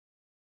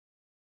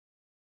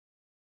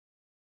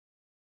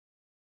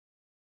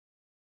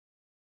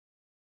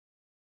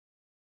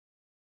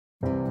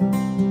Welcome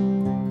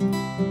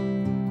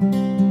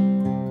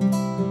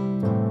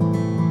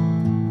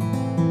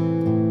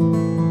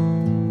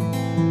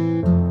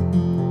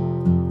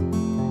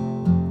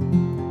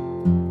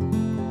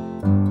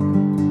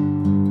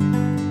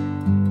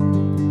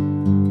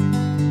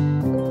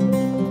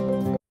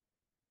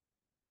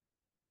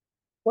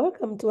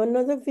to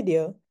another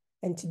video,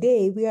 and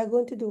today we are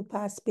going to do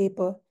past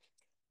paper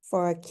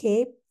for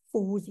Cape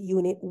Foods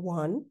Unit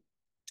 1,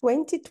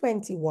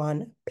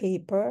 2021,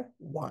 paper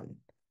 1.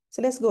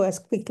 So let's go as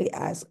quickly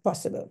as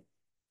possible.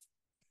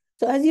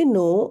 So as you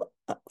know,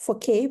 for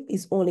Cape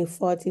is only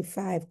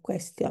 45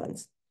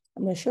 questions.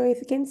 I'm not sure if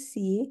you can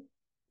see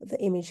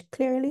the image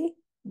clearly,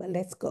 but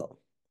let's go.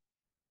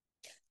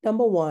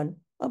 Number 1,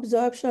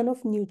 absorption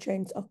of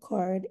nutrients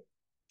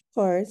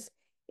occurs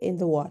in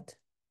the what?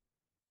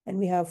 And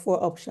we have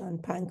 4 options: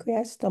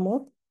 pancreas,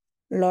 stomach,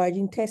 large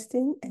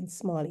intestine, and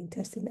small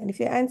intestine. And if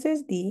your answer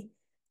is D,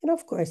 then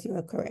of course you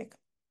are correct.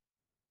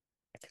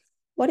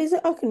 What is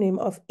the acronym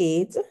of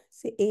AIDS?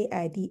 Say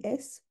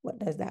AIDS. What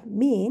does that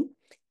mean?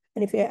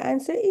 And if your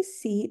answer is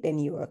C, then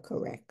you are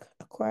correct.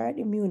 Acquired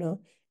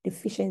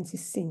immunodeficiency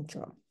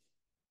syndrome.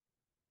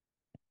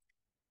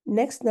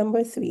 Next,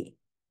 number 3.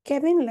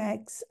 Kevin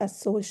likes a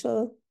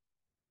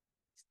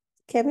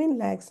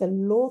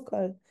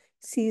local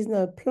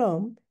seasonal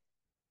plum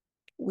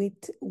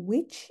with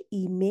which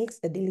he makes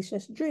a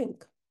delicious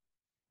drink.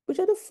 Which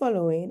of the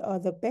following are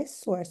the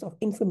best source of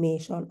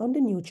information on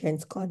the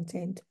nutrients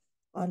content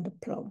on the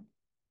plum?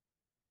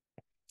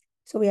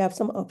 So we have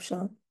some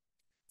options: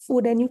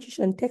 food and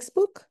nutrition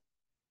textbook,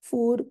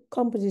 food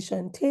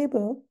composition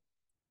table.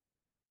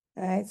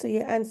 All right, so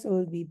your answer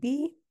will be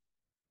B.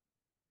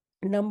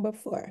 Number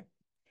 4,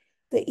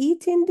 the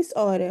eating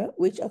disorder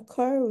which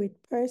occur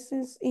with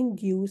persons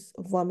induced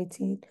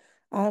vomiting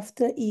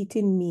after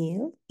eating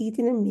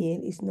a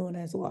meal is known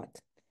as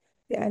what?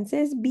 The answer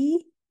is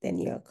B, then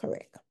you're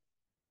correct.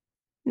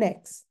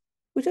 Next,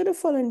 which of the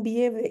following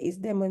behavior is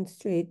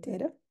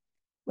demonstrated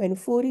when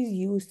food is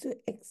used to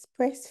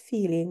express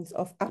feelings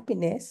of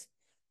happiness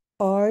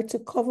or to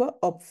cover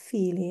up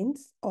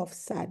feelings of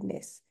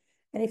sadness?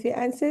 And if your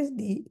answer is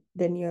D,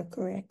 then you're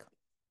correct.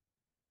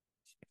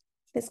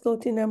 Let's go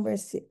to number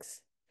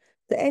 6.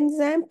 The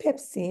enzyme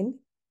pepsin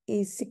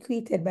is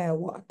secreted by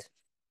what?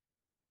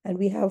 And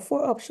we have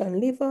 4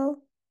 options: liver,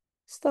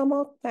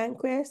 stomach,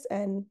 pancreas,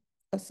 and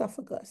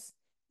esophagus.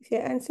 If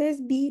your answer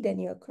is B, then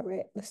you're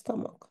correct, the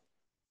stomach.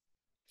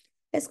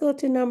 Let's go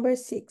to number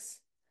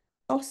 6.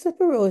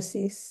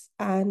 Osteoporosis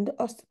and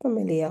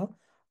osteopenia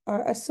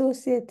are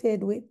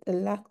associated with the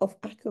lack of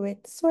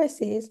accurate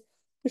sources,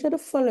 which are the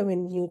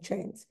following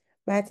nutrients: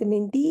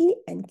 vitamin D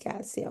and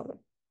calcium.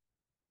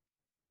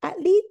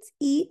 Athletes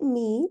eat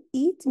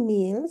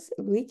meals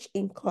rich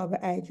in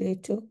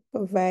carbohydrate to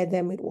provide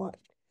them with what?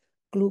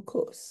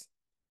 Glucose.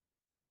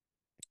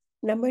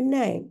 Number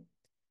 9,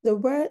 the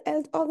World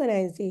Health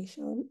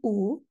Organization,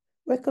 WHO,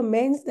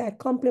 recommends that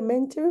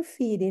complementary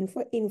feeding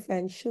for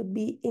infants should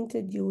be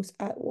introduced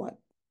at what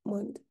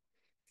month?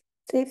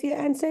 So if your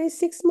answer is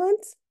 6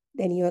 months,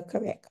 then you are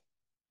correct.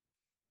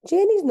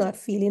 Jane is not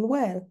feeling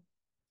well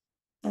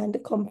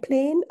and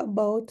complain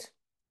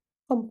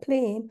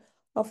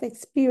of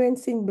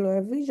experiencing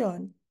blurred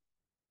vision,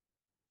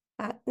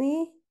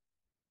 acne,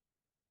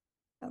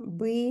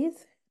 breathe,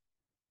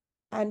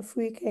 and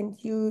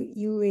frequent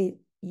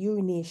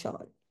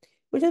urination.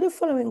 Which of the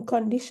following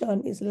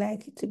condition is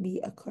likely to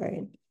be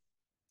occurring?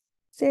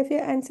 So if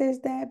your answer is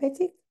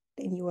diabetic,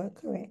 then you are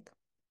correct.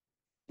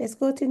 Let's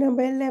go to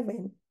number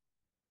 11.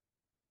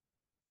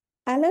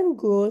 Allen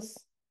growth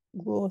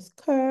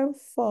curve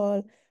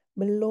fall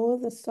below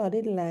the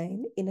solid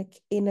line in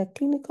a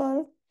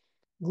clinical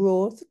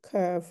growth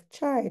curve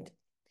chart.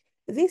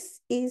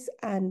 This is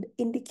an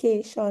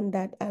indication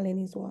that Allen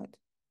is what?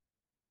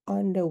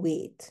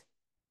 Underweight.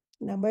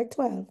 Number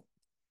 12.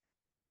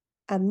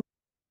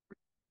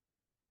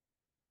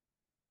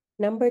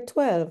 Number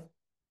 12.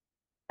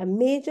 A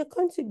major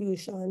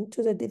contribution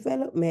to the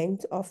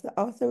development of the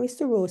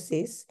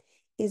atherosclerosis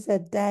is a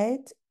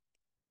diet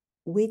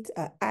with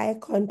a high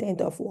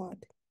content of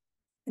what?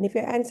 And if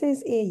your answer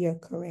is A, you're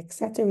correct: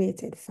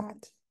 saturated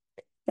fat.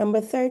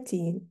 Number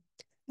 13,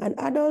 an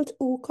adult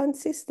who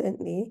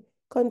consistently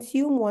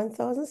consumes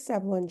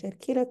 1,700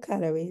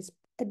 kilocalories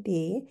a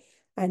day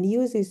and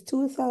uses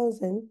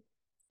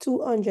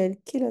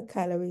 2,200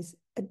 kilocalories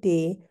a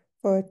day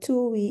for a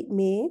 2-week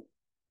may,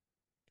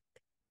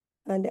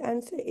 and the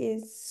answer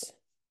is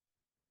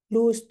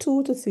lose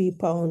 2 to 3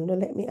 pounds. Now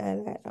let me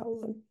highlight that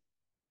one.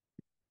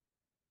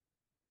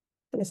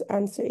 And this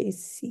answer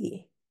is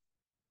C.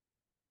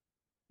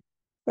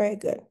 Very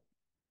good.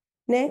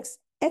 Next,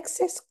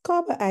 excess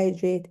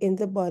carbohydrate in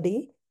the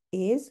body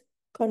is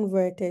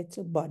converted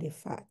to body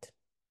fat.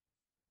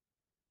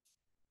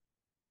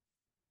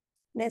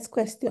 Next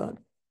question.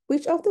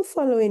 Which of the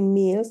following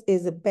meals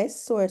is the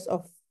best source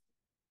of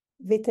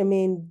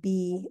vitamin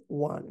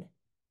B1?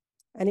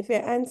 And if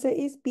your answer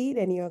is B,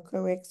 then you're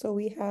correct. So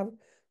we have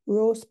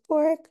roast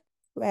pork,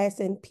 rice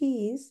and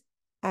peas,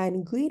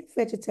 and green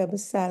vegetable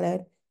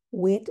salad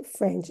with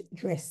French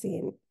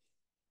dressing.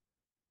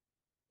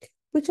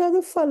 Which of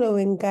the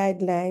following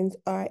guidelines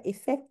are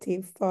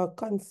effective for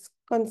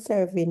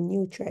conserving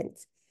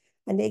nutrients?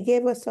 And they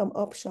gave us some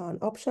option.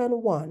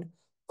 Option 1,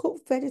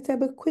 cook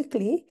vegetable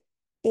quickly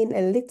in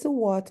a little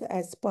water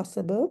as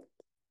possible.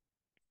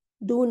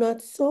 Do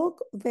not soak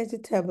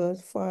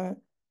vegetables for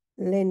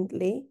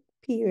lengthy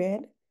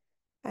period.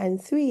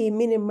 And 3,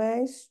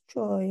 minimize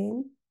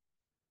thawing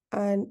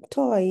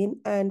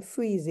and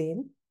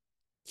freezing.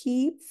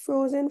 Keep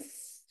frozen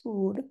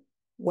food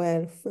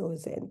well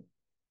frozen.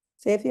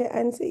 So if your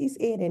answer is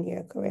A, then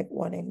you're correct,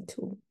 1 and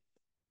 2.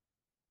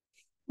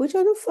 Which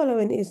of the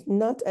following is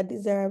not a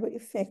desirable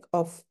effect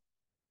of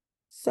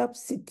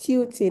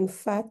substituting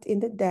fat in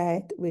the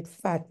diet with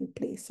fat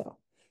replacer?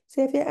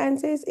 So if your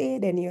answer is A,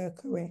 then you're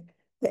correct.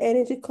 The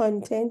energy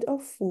content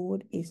of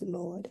food is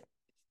lowered.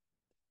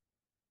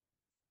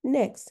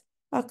 Next,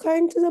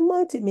 according to the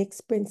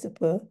multi-mix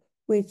principle,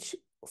 which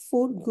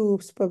food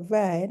groups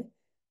provide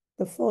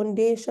the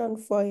foundation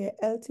for your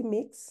healthy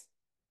mix.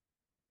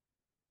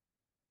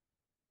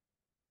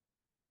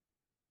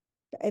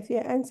 If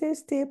your answer is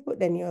stay put,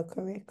 then you're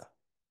correct.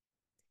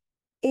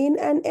 In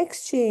the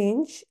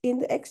exchange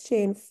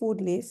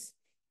food list,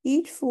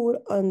 each food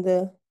on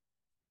the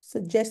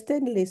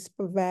suggested list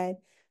provide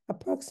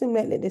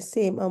approximately the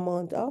same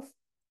amount of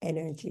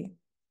energy.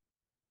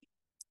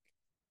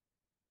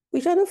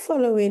 Which of the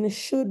following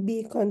should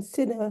be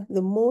considered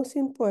the most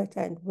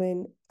important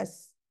when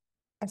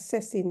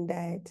assessing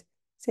diet?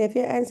 So if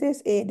your answer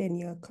is A, then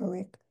you're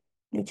correct.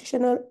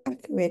 Nutritional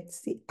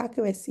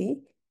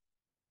accuracy,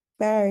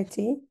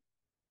 variety,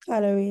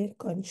 calorie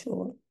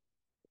control.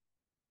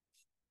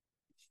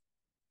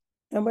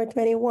 Number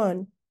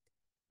 21.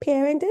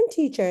 Parents and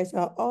teachers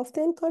are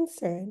often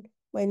concerned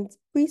when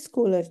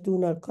preschoolers do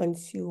not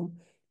consume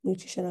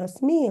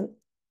nutritious meal.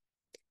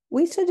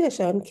 Which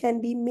suggestion can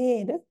be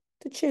made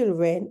to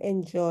children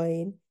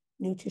enjoying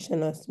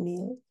nutritious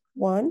meal?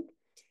 1,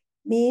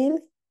 meal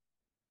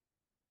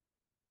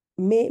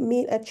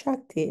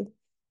attractive,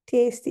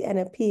 tasty, and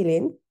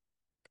appealing.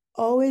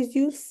 Always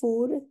use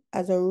food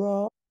as a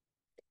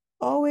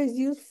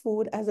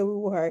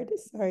reward,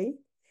 sorry.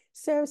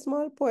 Serve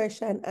small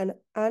portion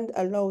and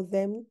allow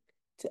them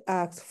to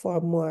ask for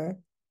more.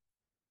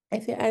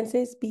 If your answer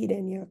is B,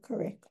 then you're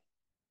correct.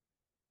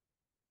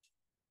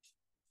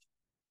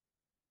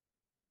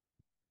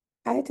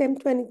 Item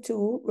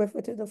 22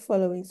 refer to the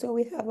following. So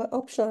we have an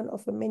option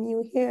of a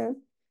menu here.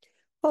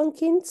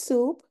 Pumpkin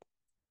soup,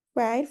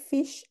 fried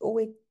fish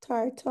with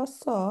tartar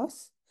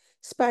sauce,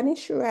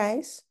 Spanish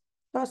rice,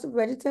 plus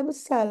vegetable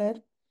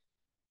salad,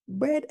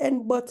 bread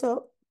and butter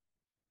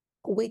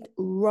with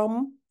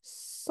rum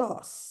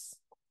sauce.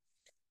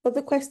 So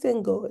the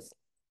question goes,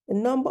 the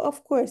number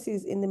of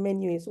courses in the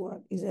menu is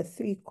what? Is a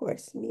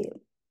 3-course meal.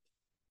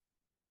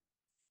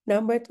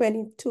 Number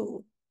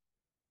 22.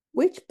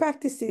 Which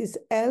practices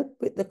help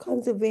with the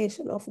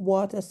conservation of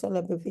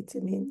water-soluble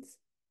vitamins?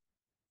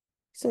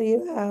 So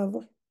you have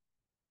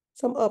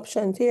some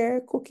options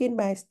here. Cooking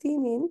by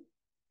steaming.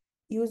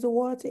 Use the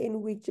water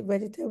in which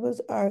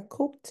vegetables are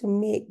cooked to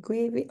make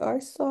gravy or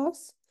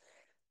sauce.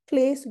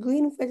 Place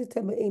green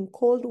vegetable in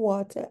cold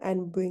water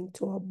and bring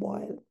to a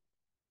boil.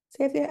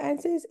 So if your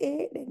answer is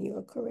A, then you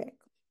are correct.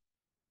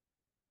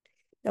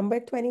 Number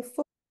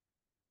 24.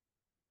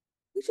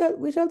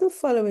 Which of the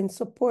following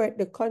support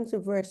the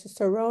controversy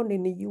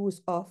surrounding the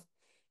use of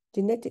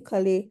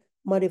genetically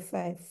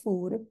modified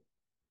food?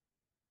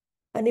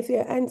 And if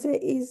your answer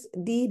is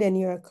D, then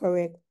you're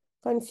correct.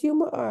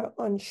 Consumers are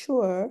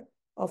unsure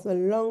of the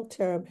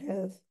long-term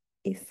health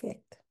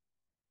effect.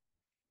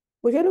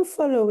 Which of the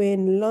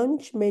following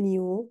lunch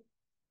menu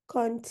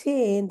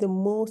contain the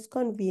most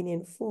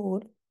convenient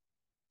food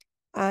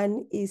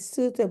and is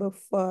suitable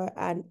for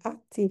an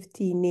active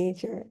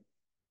teenager?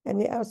 And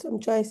we have some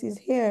choices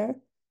here.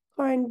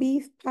 Corned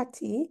beef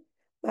patty,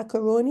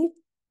 macaroni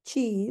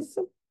cheese,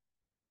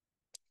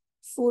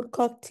 food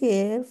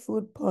cocktail,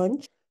 fruit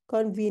punch,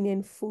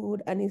 convenient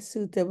food, and is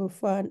suitable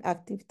for an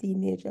active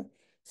teenager.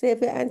 So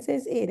if your answer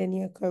is A, then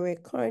you're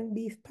correct. Corned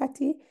beef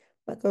patty,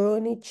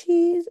 macaroni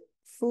cheese,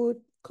 fruit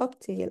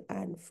cocktail,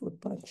 and fruit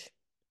punch.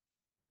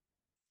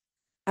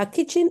 A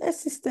kitchen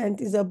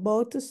assistant is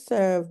about to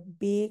serve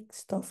baked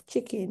stuffed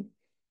chicken.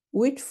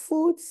 Which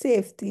food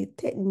safety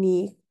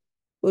technique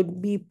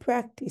would be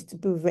practiced to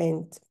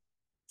prevent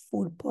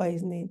food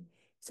poisoning?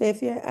 So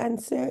if your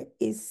answer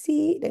is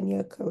C, then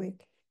you're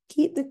correct.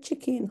 Keep the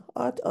chicken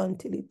hot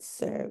until it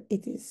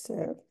is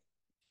served.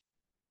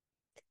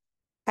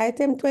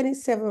 Item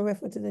 27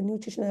 refers to the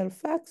nutritional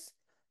facts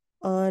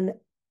on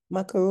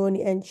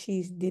macaroni and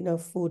cheese dinner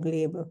food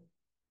label.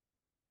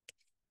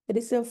 So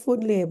this is a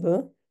food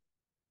label,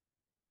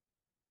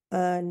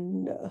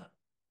 and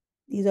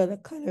these are the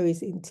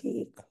calories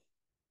intake.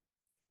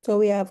 So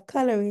we have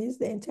calories.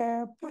 The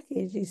entire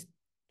package is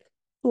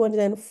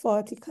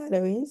 240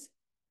 calories.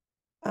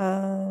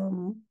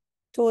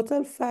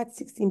 Total fat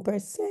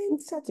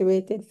 16%,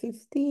 saturated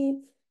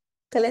 15,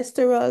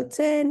 cholesterol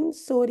 10,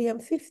 sodium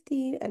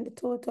 15, and the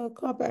total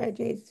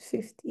carbohydrates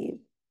 15.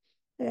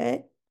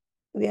 Right?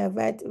 We have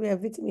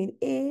vitamin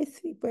A,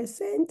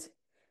 3%.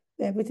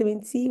 We have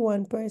vitamin C,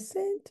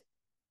 1%.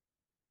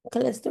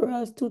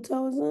 Cholesterol is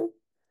 2,000.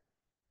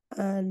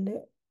 And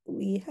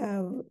we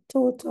have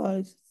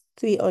total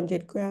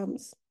 300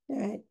 grams. All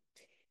right.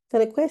 So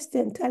the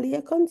question,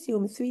 Talia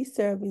consumed 3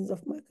 servings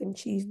of mac and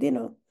cheese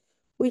dinner.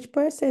 Which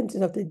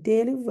percentage of the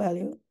daily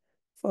value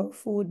for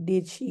food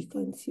did she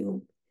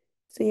consume?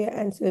 So your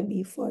answer will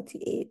be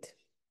 48.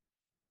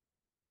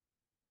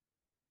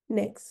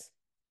 Next,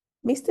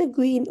 Mr.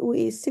 Green, who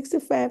is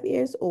 65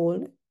 years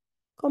old,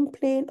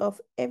 complained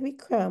of every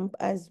cramp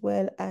as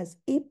well as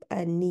hip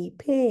and knee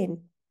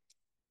pain.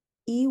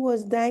 He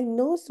was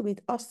diagnosed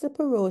with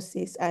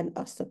osteoporosis and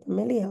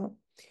osteopenia.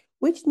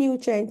 Which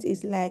nutrient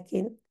is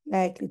likely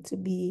to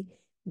be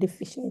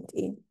deficient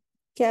in?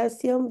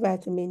 Calcium,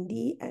 vitamin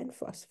D, and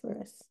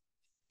phosphorus.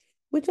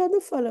 Which of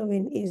the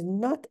following is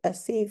not a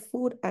safe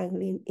food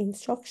handling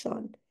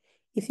instruction?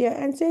 If your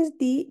answer is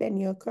D, then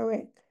you're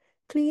correct.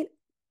 Clean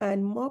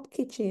and mop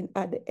kitchen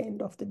at the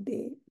end of the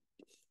day.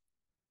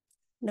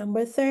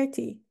 Number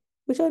 30.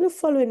 Which of the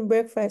following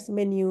breakfast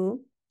menu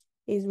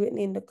is written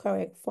in the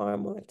correct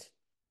format?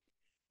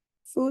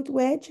 Fruit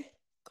wedge,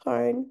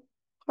 corn,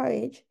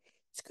 porridge,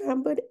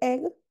 scrambled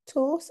egg,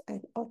 toast,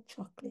 and hot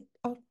chocolate,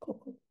 hot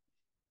cocoa.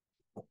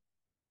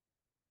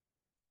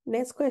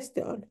 Next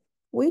question.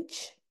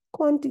 Which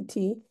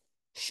quantity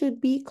should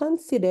be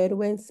considered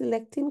when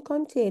selecting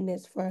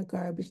containers for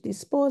garbage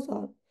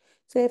disposal?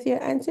 So if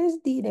your answer is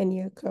D, then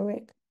you're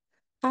correct.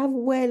 Have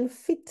well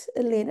fit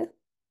lid,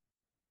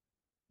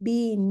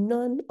 be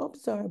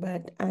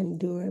non-absorbent and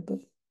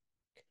durable.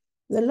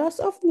 The loss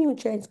of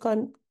nutrients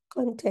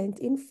content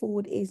in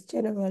food is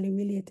generally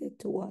related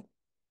to what?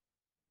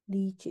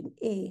 Leaching.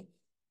 A.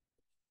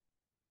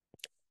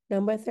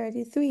 Number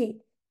 33.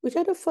 Which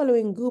of the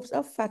following groups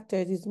of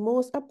factors is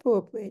most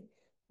appropriate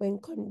when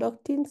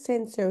conducting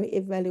sensory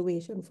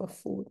evaluation for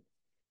food?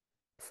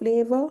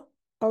 Flavor,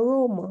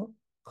 aroma,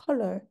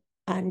 color,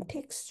 and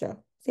texture.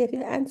 So if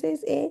your answer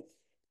is A,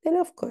 then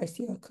of course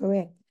you're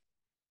correct.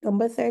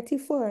 Number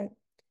 34.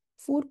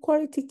 Food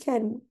quality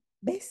can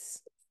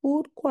best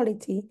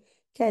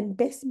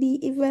be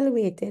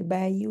evaluated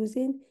by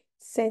using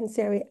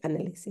sensory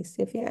analysis.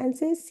 So if your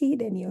answer is C,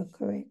 then you're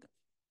correct.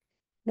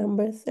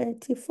 Number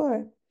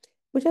 34.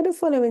 Which of the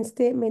following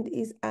statement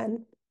is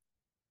an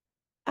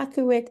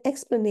accurate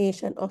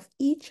explanation of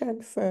heat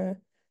transfer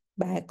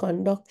by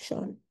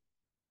conduction?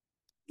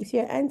 If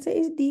your answer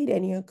is D,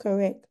 then you're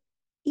correct.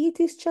 Heat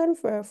is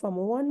transferred from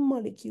one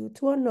molecule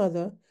to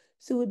another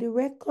through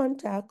direct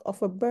contact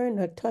of a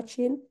burner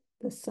touching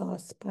the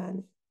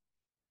saucepan.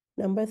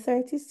 Number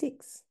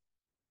 36.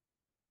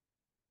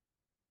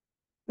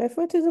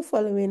 Refer to the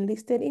following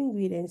listed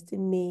ingredients to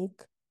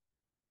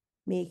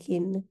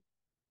making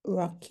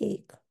rock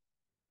cake.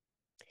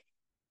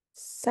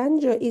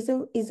 Sandra is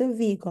a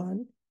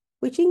vegan.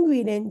 Which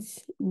ingredients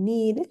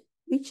need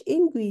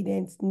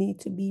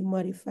to be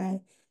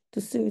modified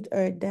to suit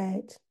her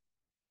diet?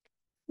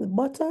 The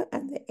butter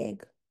and the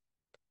egg.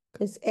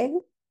 Because egg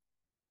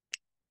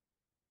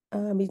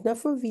is not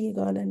for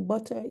vegan and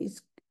butter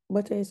is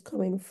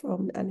coming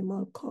from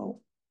animal cow.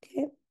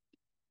 Okay.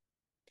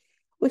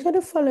 Which of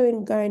the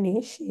following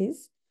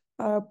garnishes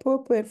are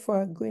appropriate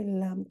for grilled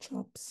lamb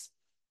chops?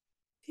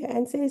 If your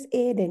answer is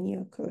A, then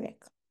you're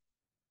correct.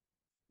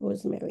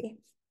 Rosemary.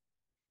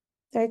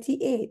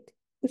 38.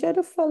 Which of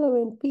the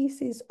following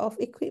pieces of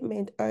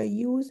equipment are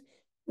used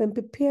when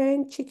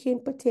preparing chicken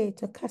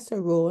potato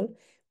casserole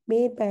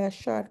made by a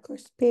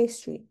shortcrust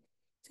pastry?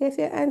 So if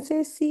your answer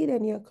is C,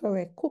 then you're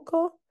correct.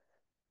 Cooker,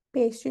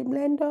 pastry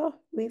blender,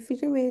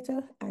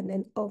 refrigerator, and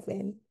an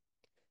oven.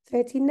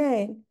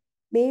 39.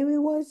 Mary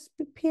was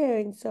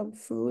preparing some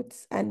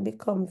fruits and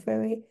became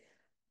very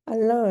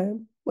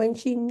alarmed when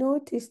she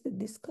noticed the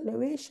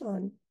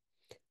discoloration.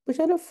 Which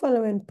of the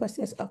following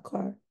process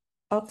occur?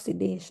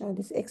 Oxidation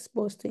is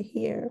exposed to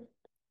air,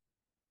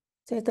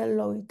 so it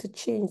allows it to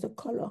change the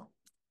color.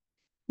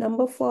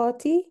 Number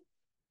 40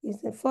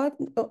 is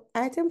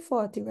item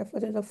 40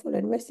 refers to the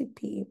following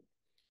recipe.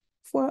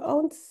 4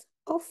 ounces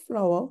of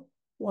flour,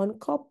 1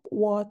 cup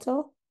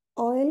water,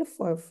 oil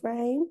for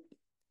frying.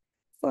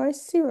 For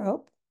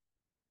syrup,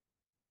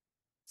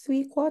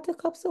 3/4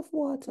 cups of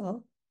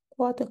water,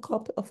 1/4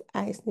 cup of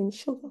icing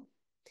sugar.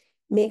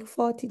 Make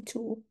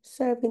 42,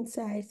 serving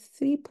size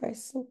 3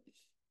 person.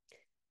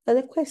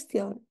 Another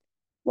question,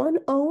 1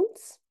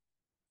 ounce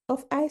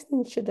of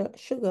icing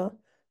sugar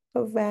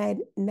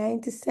provide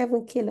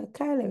 97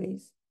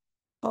 kilocalories.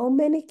 How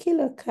many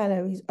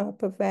kilocalories are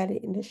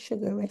provided in the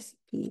sugar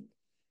recipe?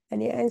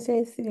 And your answer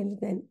is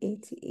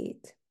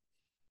 388.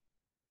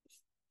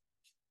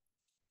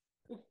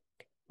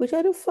 Which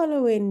of the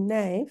following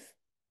knife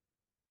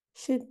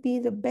should be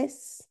the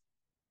best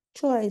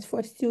choice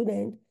for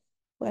students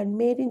when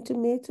made in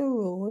tomato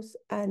rolls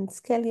and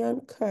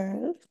scallion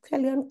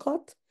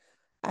cut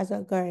as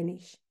a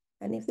garnish?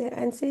 And if the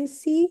answer is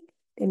C,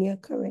 then you're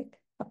correct.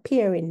 A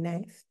paring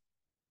knife.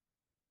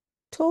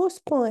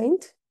 Toast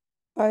point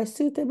are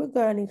suitable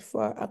garnish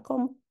for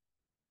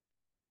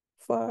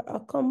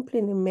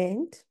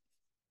accompaniment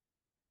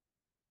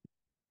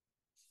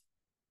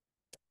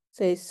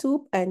So it's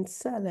soup and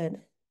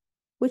salad.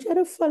 Which of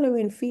the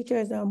following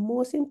features are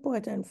most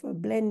important for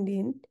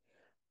blending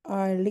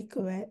or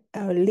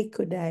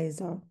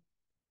liquidizer?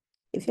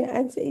 If your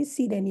answer is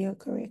C, then you're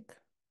correct.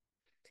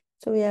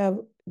 So we have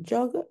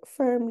jug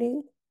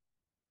firmly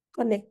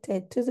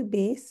connected to the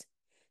base,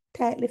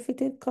 tightly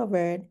fitted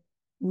covered,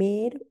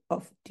 made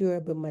of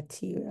durable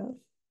material.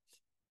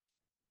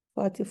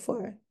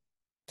 44.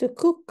 To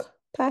cook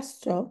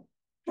pasta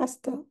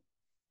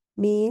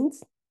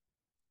means,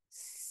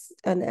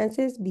 and the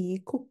answer is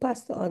B, cook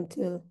pasta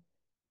until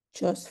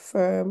just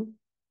firm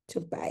to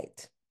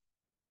bite.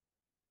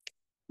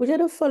 Which of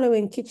the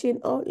following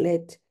kitchen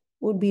outlet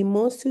would be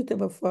most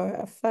suitable for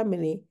a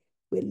family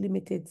with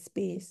limited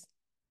space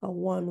on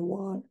one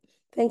wall?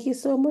 Thank you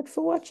so much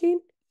for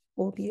watching.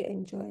 Hope you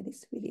enjoy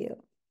this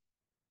video.